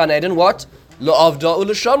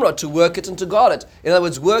 To work it and to guard it. In other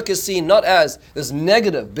words, work is seen not as this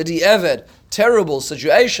negative, b'di'eved, terrible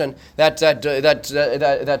situation that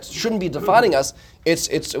shouldn't be defining us.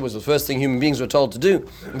 It was the first thing human beings were told to do.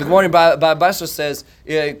 The Gemara by Basra says,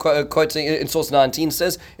 quoting in source 19,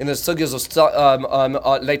 says in the sugyas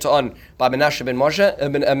of later on by Menashe ben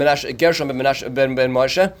Moshe, Gershom ben Menashe ben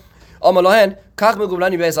Moshe. It's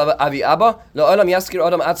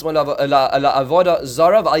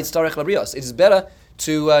better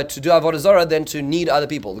to do avodah zara than to need other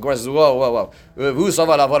people. The Gemara says, whoa. The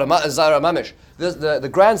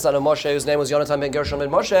grandson of Moshe, whose name was Yonatan ben Gershom ben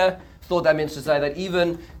Moshe, thought that meant to say that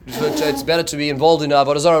even it's better to be involved in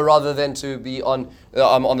avodah zara rather than to be on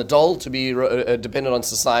the dole, to be dependent on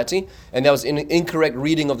society. And that was an incorrect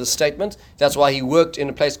reading of the statement. That's why he worked in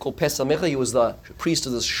a place called Pesach. He was the priest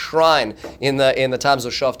of this shrine in the times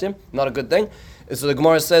of Shoftim. Not a good thing. So the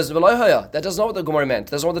Gemara says, that does not what the Gemara meant.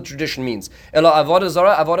 That's not what the tradition means. Ela avodah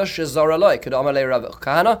zara, avodah shezara loy. Could amalei Rav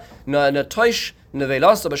Kahana natoish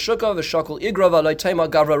nevelasa b'shuka v'shakol igrava loy tema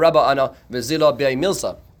gavra rabba ana v'zila bei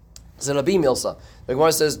milsa. Zila bi milsa. The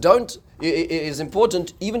Gemara says, it is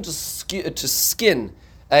important even to skin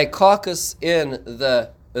a carcass in the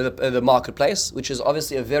marketplace, which is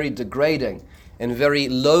obviously a very degrading and very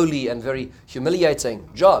lowly and very humiliating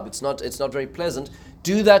job. It's not very pleasant.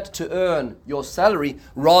 Do that to earn your salary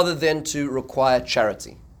rather than to require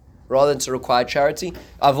charity.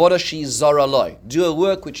 Avodah shi zara loy. Do a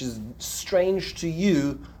work which is strange to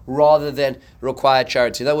you rather than require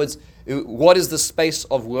charity. In other words, what is the space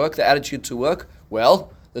of work, the attitude to work?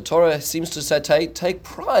 Well, the Torah seems to say take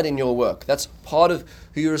pride in your work. That's part of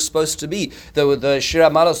who you're supposed to be. The Shir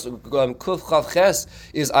HaMalos Kuf Chav Ches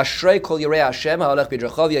is Ashrei Kol Yirei Hashem Ha'olech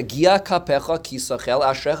B'Drachav Yagia Kapecha Kisachel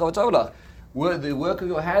Ashrecha V'Tovlach. The work of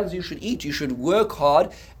your hands you should eat. You should work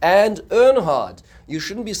hard and earn hard. You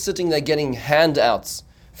shouldn't be sitting there getting handouts,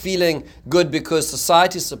 feeling good because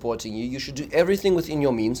society is supporting you. You should do everything within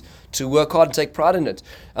your means to work hard and take pride in it.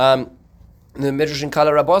 The Medrash in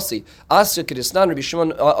Kala Rabasi, Asya Kedisnan Rabbi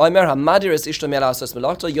Shimon Omer Hamadir es Ishto Mela Asas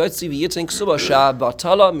Melachta Yotzi V'Yitin Ksuba Sha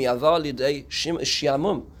Batala Mi'ava Lidei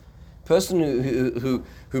Shiamum. Person who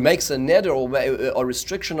makes a neder or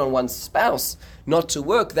restriction on one's spouse not to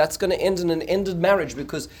work, that's going to end in an ended marriage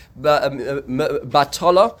because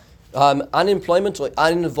batala, unemployment or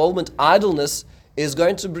uninvolvement, idleness is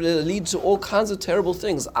going to lead to all kinds of terrible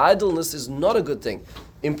things. Idleness is not a good thing.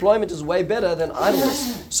 Employment is way better than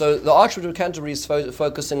idleness. So the Archbishop of Canterbury is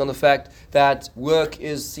focusing on the fact that work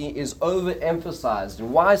is overemphasized.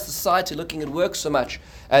 And why is society looking at work so much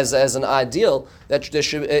as an ideal that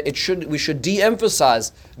we should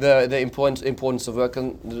de-emphasize the importance of work?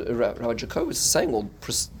 And Rabbi Jacobus is saying, well,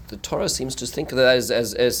 the Torah seems to think of that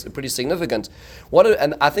as pretty significant.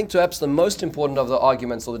 And I think perhaps the most important of the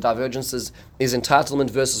arguments or the divergences is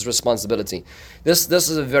entitlement versus responsibility. This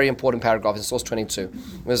is a very important paragraph in source 22.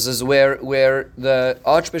 This is where the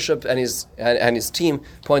Archbishop and his team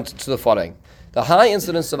point to the following. The high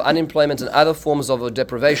incidence of unemployment and other forms of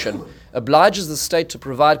deprivation obliges the state to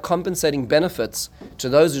provide compensating benefits to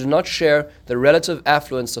those who do not share the relative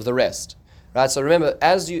affluence of the rest. Right, so remember,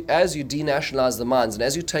 as you denationalize the mines and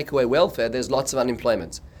as you take away welfare, there's lots of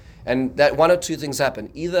unemployment. And that one or two things happen.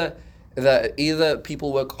 Either that either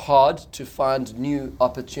people work hard to find new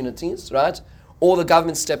opportunities, right? Or the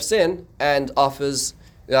government steps in and offers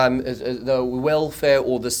the welfare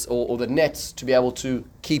or the nets to be able to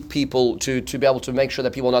keep people, to be able to make sure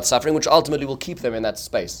that people are not suffering, which ultimately will keep them in that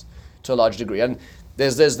space to a large degree. And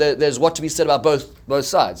there's what to be said about both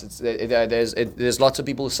sides. There's lots of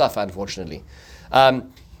people who suffer, unfortunately.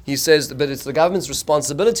 He says, but it's the government's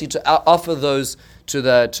responsibility to offer those to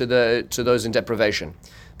those in deprivation.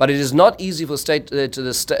 But it is not easy for state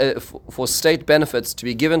benefits to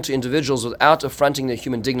be given to individuals without affronting their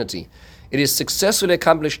human dignity. It is successfully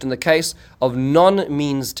accomplished in the case of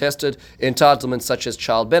non-means tested entitlements such as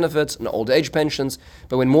child benefits and old age pensions,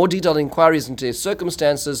 but when more detailed inquiries into their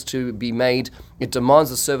circumstances to be made, it demands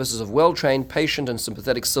the services of well-trained, patient and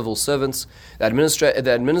sympathetic civil servants. The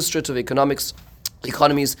administrative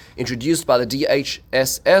economies introduced by the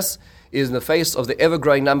DHSS is in the face of the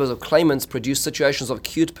ever-growing numbers of claimants produce situations of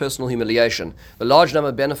acute personal humiliation. The large number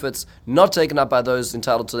of benefits not taken up by those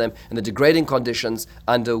entitled to them and the degrading conditions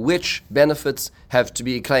under which benefits have to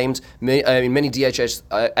be claimed in many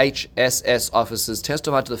DHSS offices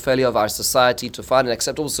testify to the failure of our society to find an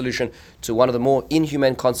acceptable solution to one of the more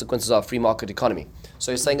inhumane consequences of our free market economy.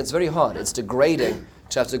 So he's saying it's very hard, it's degrading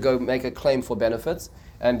to have to go make a claim for benefits.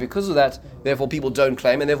 And because of that, therefore people don't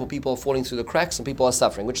claim, and therefore people are falling through the cracks, and people are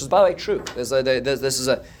suffering, which is, by the way, true. This is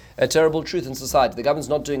a terrible truth in society. The government's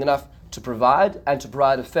not doing enough to provide, and to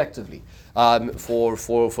provide effectively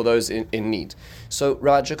for those in need. So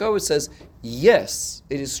Rav Jacob says, yes,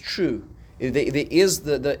 it is true. There is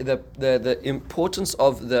the importance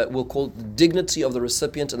of we'll call it the dignity of the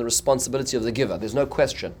recipient and the responsibility of the giver. There's no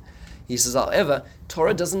question. He says, however,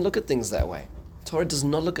 Torah doesn't look at things that way. Torah does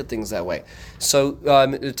not look at things that way. So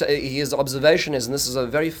his observation is, and this is a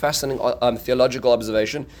very fascinating theological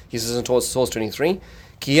observation, he says in source 23,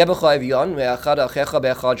 you can't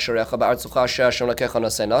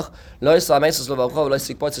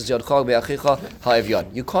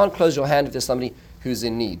close your hand if there's somebody who's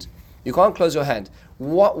in need. You can't close your hand.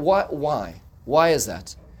 Why? Why is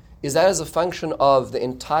that? Is that as a function of the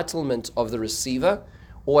entitlement of the receiver,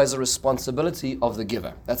 or as a responsibility of the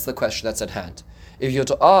giver? That's the question that's at hand. If you're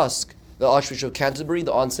to ask the Archbishop of Canterbury,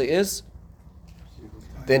 the answer is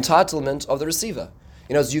the entitlement of the receiver.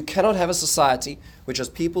 You cannot have a society which has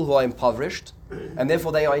people who are impoverished, and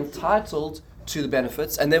therefore they are entitled to the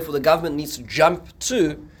benefits, and therefore the government needs to jump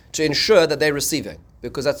to ensure that they're receiving,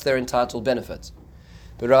 because that's their entitled benefit.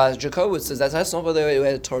 But Rav Jacob says that's not the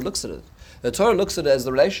way the Torah looks at it. The Torah looks at it as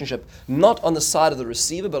the relationship not on the side of the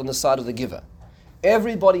receiver, but on the side of the giver.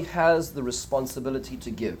 Everybody has the responsibility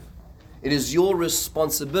to give. It is your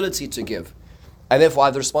responsibility to give. And therefore I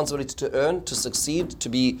have the responsibility to earn, to succeed,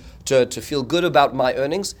 to feel good about my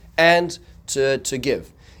earnings, and to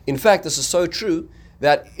give. In fact, this is so true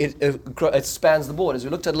that it spans the board. As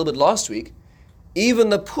we looked at a little bit last week, even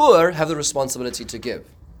the poor have the responsibility to give.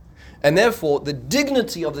 And therefore the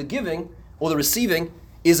dignity of the giving or the receiving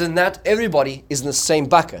is in that everybody is in the same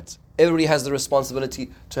bucket. Everybody has the responsibility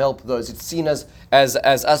to help those. It's seen as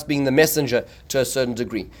us being the messenger to a certain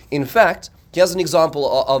degree. In fact, here's an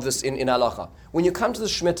example of this in halacha. When you come to the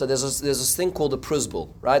Shemitah, there's this thing called the pruzbul,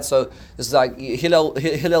 right? So this is like Hillel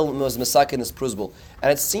was Masak in this pruzbul,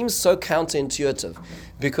 and it seems so counterintuitive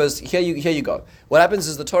because here you go. What happens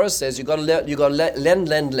is the Torah says you got to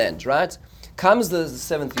lend, right? Comes the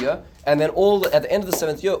seventh year, and then at the end of the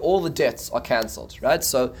seventh year, all the debts are cancelled, right?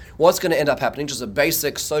 So what's going to end up happening, just a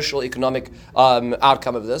basic social economic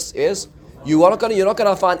outcome of this is you're not going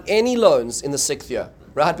to find any loans in the sixth year,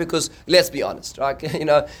 right? Because let's be honest, right?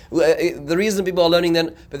 The reason people are loaning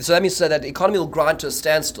then, so that means that the economy will grind to a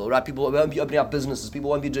standstill, right? People won't be opening up businesses, people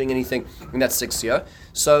won't be doing anything in that sixth year.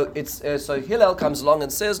 So so Hillel comes along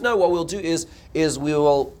and says, no, what we'll do is we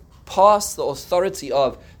will pass the authority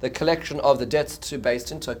of the collection of the debts based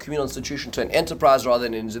into a communal institution to an enterprise rather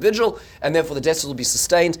than an individual, and therefore the debts will be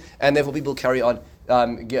sustained, and therefore people carry on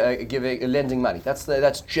lending money.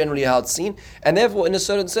 That's generally how it's seen, and therefore, in a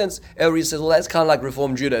certain sense, everybody says, well, that's kind of like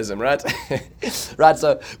Reform Judaism, right? Right.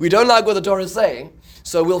 So we don't like what the Torah is saying,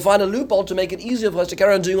 so we'll find a loophole to make it easier for us to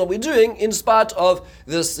carry on doing what we're doing, in spite of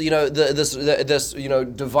this, this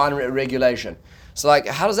divine regulation. So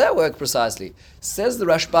how does that work precisely? Says the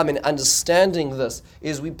Rashbam, in understanding this,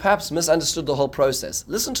 is we perhaps misunderstood the whole process.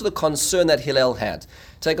 Listen to the concern that Hillel had.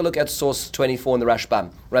 Take a look at source 24 in the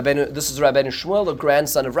Rashbam. This is Rabbeinu Shmuel, the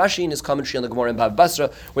grandson of Rashi, in his commentary on the Gemara in Bava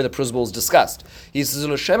Basra, where the pruzbul is discussed. He says,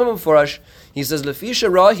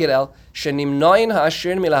 Lefisha Ra Hillel, Shenimnoin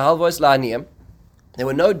Ha'ashirin Milahalvois La'aniyim. There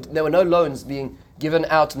were no loans being given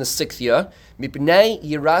out in the 6th year, mipnei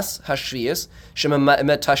yiras hashviyas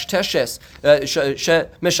shemetashtes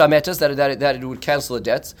meshametas, that it would cancel the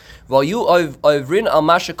debts. V'ayu ovrin al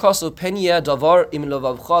mashakasu penia davar im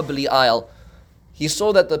levavcha b'li ayal. He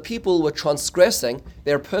saw that the people were transgressing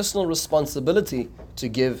their personal responsibility to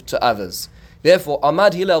give to others. Therefore,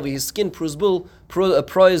 Amad Hillel v'hiskin pruzbul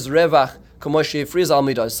proiz revach k'moshe friz al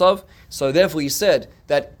midasav. So therefore he said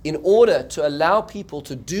that in order to allow people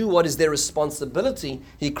to do what is their responsibility,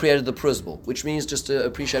 he created the pruzbul, which means, just to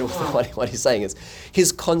appreciate what he's saying, is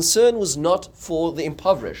his concern was not for the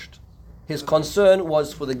impoverished. His concern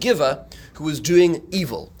was for the giver who was doing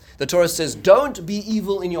evil. The Torah says, don't be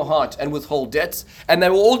evil in your heart and withhold debts. And they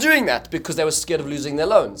were all doing that because they were scared of losing their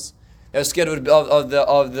loans. They were scared of the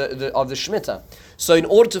Shemitah. So in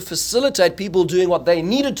order to facilitate people doing what they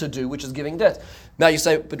needed to do, which is giving debt. Now you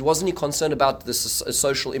say, but wasn't he concerned about the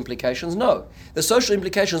social implications? No. The social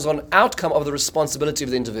implications are an outcome of the responsibility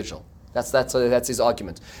of the individual. That's his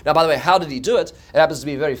argument. Now, by the way, how did he do it? It happens to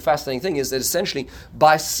be a very fascinating thing, is that essentially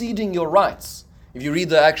by ceding your rights. If you read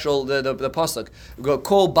the actual, the pasuk, go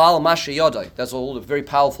call Baal Mashe Yodai. That's all the very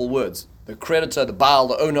powerful words. The creditor, the Baal,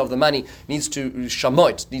 the owner of the money, needs to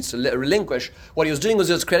shamoit, needs to relinquish. What he was doing was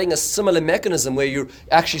he was creating a similar mechanism where you're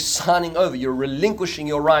actually signing over, you're relinquishing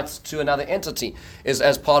your rights to another entity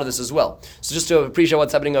as part of this as well. So just to appreciate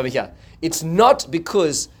what's happening over here. It's not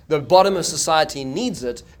because the bottom of society needs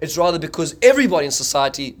it, it's rather because everybody in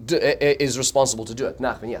society is responsible to do it.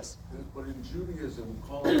 Nachman, yes? But in Judaism,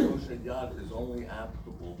 Kol Kosher Yad is only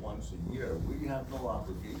applicable once a year. We have no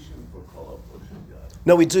obligation for Kol Kosher Yad.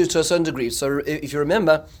 No, we do to a certain degree. So if you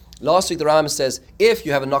remember, last week the Rambam says, if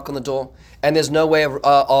you have a knock on the door and there's no way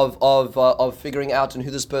of figuring out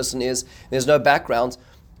who this person is, there's no background,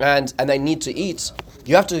 and they need to eat,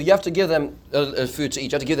 you have to give them food to eat. You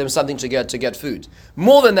have to give them something to get food.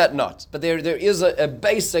 More than that, not. But there is a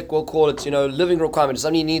basic, we'll call it, living requirement. If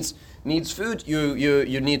somebody needs food,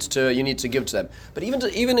 you need to give to them. But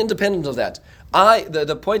even independent of that,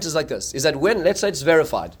 the point is like this: is that when, let's say it's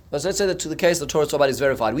verified, let's say that to the case the Torah talks about is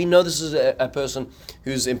verified, we know this is a person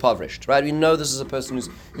who's impoverished, right? We know this is a person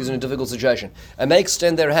who's in a difficult situation, and they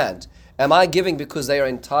extend their hand. Am I giving because they are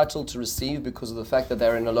entitled to receive because of the fact that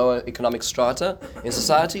they're in a lower economic strata in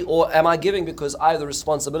society, or am I giving because I have the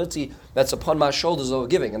responsibility that's upon my shoulders of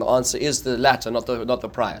giving? And the answer is the latter, not the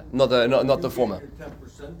prior, not the former. You're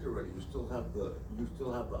 10% already. You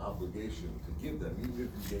still have the obligation to give them,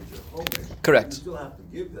 even if you get your home. Correct. You still have to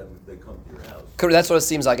give them if they come to your house. Correct. That's what it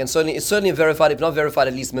seems like, and it's certainly verified. If not verified,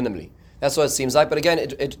 at least minimally. That's what it seems like. But again,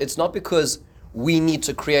 it's not because we need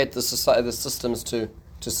to create the systems to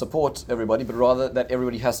support everybody, but rather that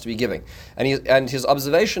everybody has to be giving. And his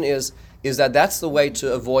observation is that that's the way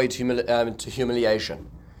to avoid humiliation.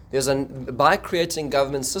 By creating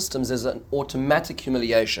government systems, there's an automatic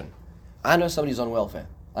humiliation. I know somebody's on welfare.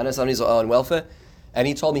 And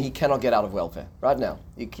he told me he cannot get out of welfare right now.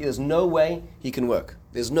 There's no way he can work.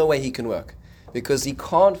 There's no way he can work because he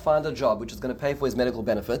can't find a job which is going to pay for his medical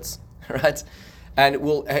benefits, right? And it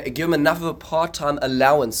will give him enough of a part-time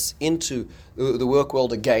allowance into the work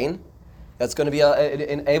world again. That's going to be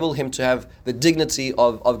enable him to have the dignity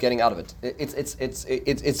of getting out of it.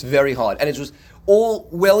 It's very hard, and it was all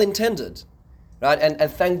well intended, right? And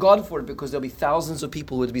thank God for it, because there'll be thousands of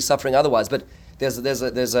people who would be suffering otherwise. But there's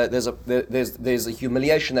a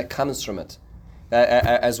humiliation that comes from it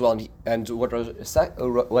as well. And what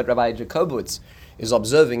Rabbi Jacobowitz is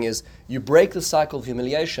observing is you break the cycle of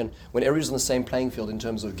humiliation when everybody's on the same playing field in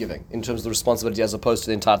terms of giving, in terms of the responsibility as opposed to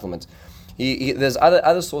the entitlement. There's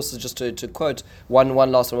other sources, just to quote one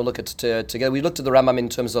last one we'll look at together. We looked at the Rambam in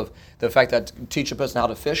terms of the fact that teach a person how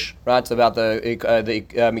to fish, right? About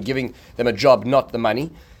the giving them a job, not the money.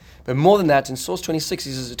 But more than that, in source 26,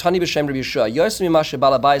 he says, Tani b'shem Rabbi Yeshua, Yosem Yimashe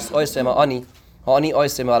balabais oisem ha'ani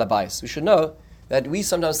oisem balabais. We should know that we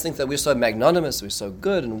sometimes think that we're so magnanimous, we're so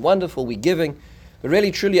good and wonderful, we're giving. But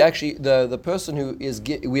really, truly, actually, the person who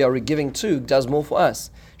we are giving to does more for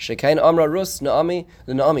us. Shekain amra rus naami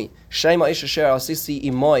l'naami. Shema ish asher asisi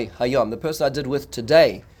imoy hayom. The person I did with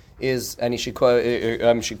today is, and she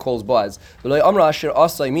calls Boaz. V'lo amra asher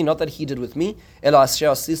asa imi, not that he did with me, ela asher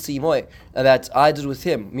asisi imoy, that I did with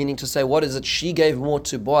him. Meaning to say, what is it? She gave more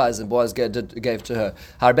to Boaz, and Boaz gave to her.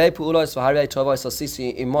 Harbei pu'ulos v'harbei tovos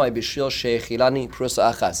asisi imoy b'shil shechilani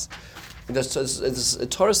prusa achas. The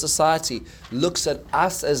Torah society looks at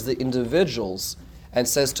us as the individuals and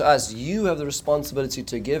says to us, you have the responsibility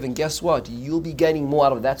to give, and guess what? You'll be gaining more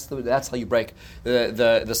out of it. That's how you break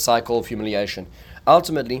the cycle of humiliation.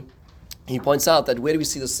 Ultimately, he points out that where do we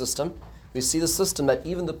see the system? We see the system that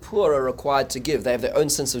even the poor are required to give. They have their own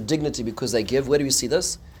sense of dignity because they give. Where do we see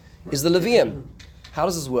this? Is the Levium. How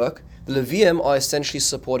does this work? The Levium are essentially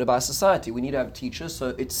supported by society. We need to have teachers,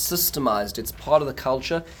 so it's systemized. It's part of the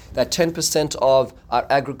culture that 10% of our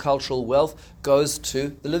agricultural wealth goes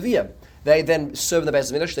to the Levium. They then serve in the base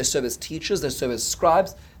of English. They serve as teachers. They serve as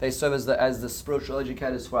scribes. They serve as the spiritual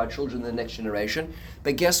educators for our children in the next generation.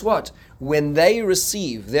 But guess what? When they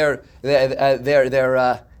receive their meiser,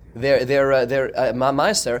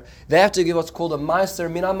 they have to give what's called a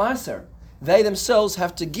meiser min meiser. They themselves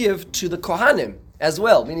have to give to the Kohanim as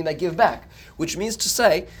well, meaning they give back, which means to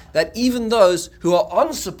say that even those who are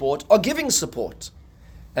on support are giving support.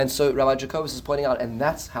 And so Rabbi Jacobus is pointing out, and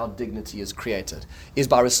that's how dignity is created, is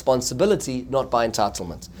by responsibility, not by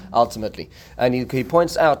entitlement, ultimately. And he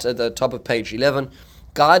points out at the top of page 11,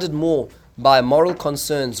 guided more by moral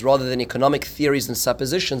concerns rather than economic theories and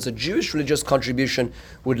suppositions, a Jewish religious contribution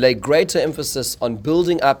would lay greater emphasis on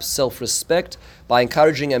building up self-respect by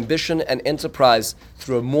encouraging ambition and enterprise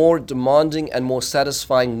through a more demanding and more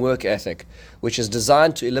satisfying work ethic, which is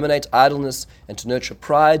designed to eliminate idleness and to nurture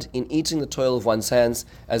pride in eating the toil of one's hands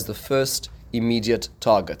as the first immediate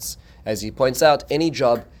targets. As he points out, any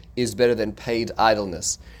job is better than paid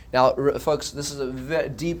idleness. Now, folks, this is a very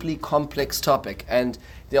deeply complex topic, and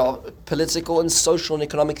there are political and social and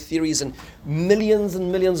economic theories and millions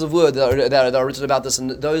of words that are written about this,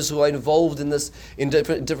 and those who are involved in this in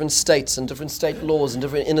different states and different state laws and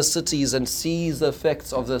different inner cities and sees the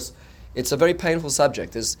effects of this. It's a very painful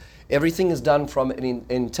subject. Everything is done from an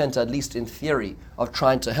intent, at least in theory, of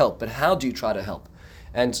trying to help. But how do you try to help?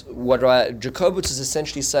 And what Jacobus is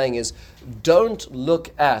essentially saying is, don't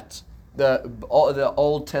look at the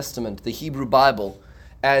Old Testament, the Hebrew Bible,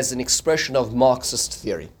 as an expression of Marxist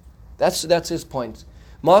theory. That's his point.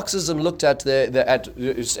 Marxism looked at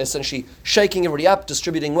essentially shaking everybody up,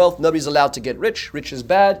 distributing wealth. Nobody's allowed to get rich. Rich is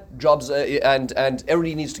bad. Jobs and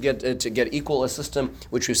everybody needs to get equal. A system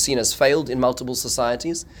which we've seen has failed in multiple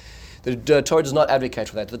societies. The Torah does not advocate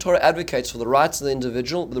for that. The Torah advocates for the rights of the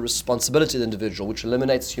individual, the responsibility of the individual, which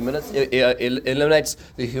eliminates eliminates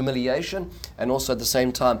the humiliation, and also at the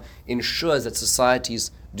same time ensures that societies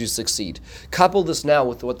do succeed. Couple this now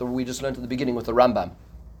with what we just learned at the beginning with the Rambam.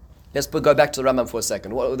 Let's go back to the Rambam for a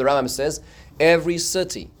second. What the Rambam says, every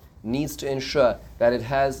city needs to ensure that it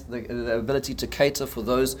has the ability to cater for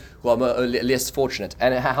those who are less fortunate.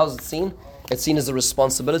 And how is it seen? It's seen as the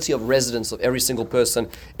responsibility of residents of every single person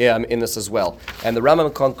in this as well. And the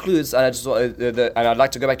Rambam concludes, and I'd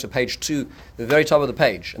like to go back to page 2, the very top of the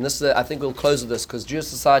page. And this, I think we'll close with this, because Jewish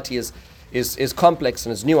society is complex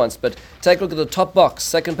and it's nuanced. But take a look at the top box,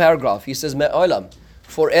 second paragraph. He says, Me'olam,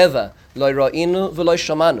 forever, lo ra'inu v'lo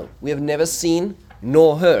shamanu. We have never seen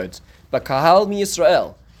nor heard. But kahal mi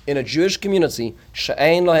Yisrael, in a Jewish community,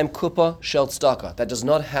 she'ein lohem kupa shel tzedakah, that does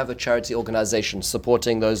not have a charity organization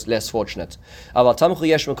supporting those less fortunate. Aval tamchu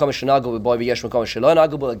yesh mekom shenagu v'boy v'yesh mekom shelo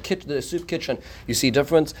nagu, the soup kitchen, you see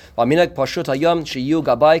difference. V'minag pashut hayom sheyu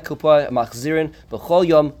gabay kupa machzirin b'chol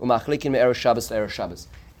yom u'machlikin me'erev Shabbos le'erev Shabbos.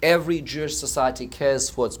 Every Jewish society cares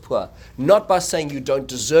for its poor, not by saying you don't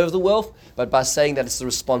deserve the wealth, but by saying that it's the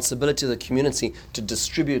responsibility of the community to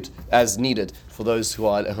distribute as needed for those who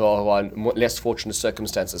are in less fortunate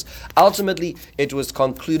circumstances. Ultimately, it was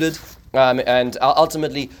concluded, and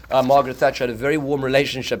ultimately, Margaret Thatcher had a very warm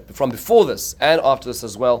relationship from before this and after this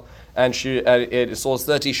as well. And she, in source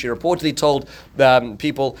 30, she reportedly told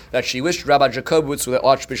people that she wished Rabbi Jacobowitz were the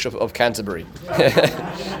Archbishop of Canterbury.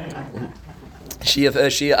 She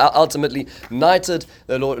ultimately knighted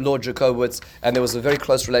the Lord Jacobowitz, and there was a very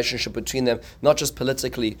close relationship between them, not just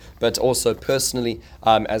politically, but also personally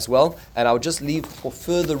as well. And I would just leave for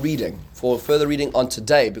further reading on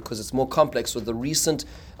today, because it's more complex with the recent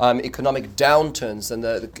economic downturns and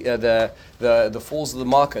the falls of the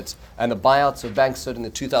market and the buyouts of banks starting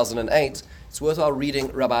in 2008. It's worthwhile reading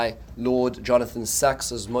Rabbi Lord Jonathan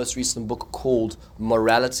Sachs's most recent book called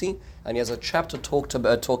Morality, and he has a chapter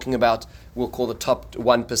talking about, we'll call the top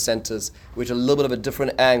 1%ers, which are a little bit of a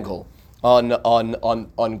different angle on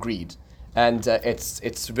greed, and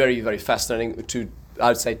it's very, very fascinating to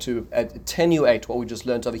attenuate what we just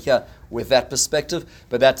learned over here with that perspective.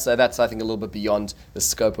 But that's I think a little bit beyond the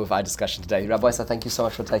scope of our discussion today. Rabbi, thank you so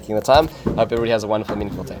much for taking the time. I hope everybody has a wonderful,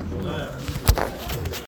 meaningful day.